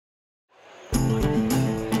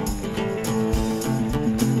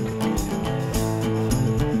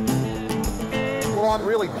I'm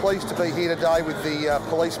really pleased to be here today with the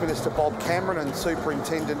Police Minister Bob Cameron and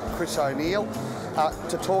Superintendent Chris O'Neill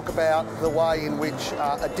to talk about the way in which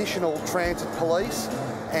additional transit police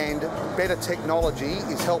and better technology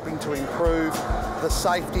is helping to improve the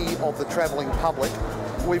safety of the travelling public.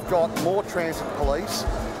 We've got more transit police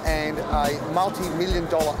and a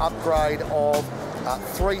multi-million-dollar upgrade of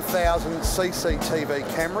 3,000 CCTV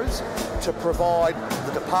cameras to provide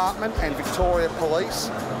the Department and Victoria Police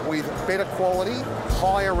with better quality,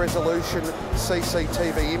 higher resolution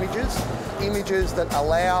CCTV images that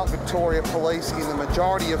allow Victoria Police in the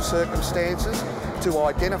majority of circumstances to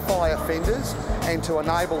identify offenders and to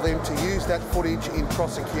enable them to use that footage in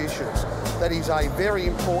prosecutions. That is a very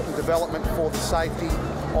important development for the safety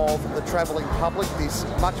of the travelling public, this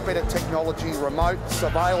much better technology, remote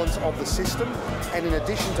surveillance of the system, and in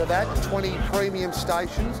addition to that, 20 premium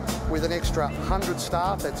stations with an extra 100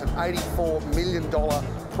 staff. That's an $84 million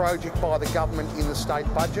project by the government in the state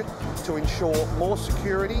budget to ensure more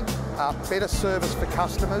security, better service for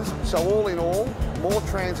customers. So all in all, more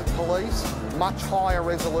transit police, much higher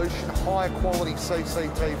resolution, higher quality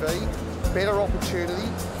CCTV, better opportunity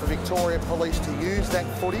for Victoria Police to use that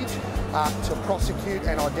footage to prosecute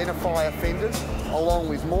and identify offenders, along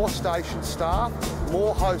with more station staff,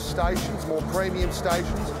 more host stations, more premium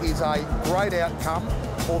stations, is a great outcome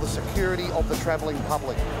for the security of the travelling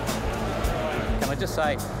public. Can I just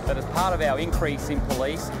say that as part of our increase in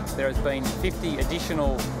police, there has been 50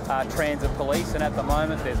 additional transit police, and at the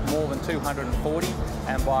moment there's more than 240,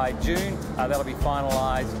 and by June that'll be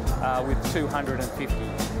finalised with 250.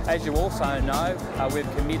 As you also know, we've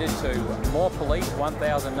committed to more police,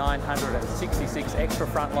 1,966 extra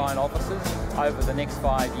frontline officers over the next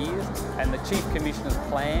 5 years, and the Chief Commissioner's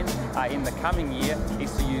plan in the coming year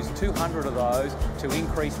is to use 200 of those to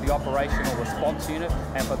increase the operational response unit,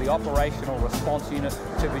 and for the operational response unit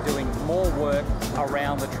to be doing more work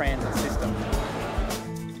around the transit system.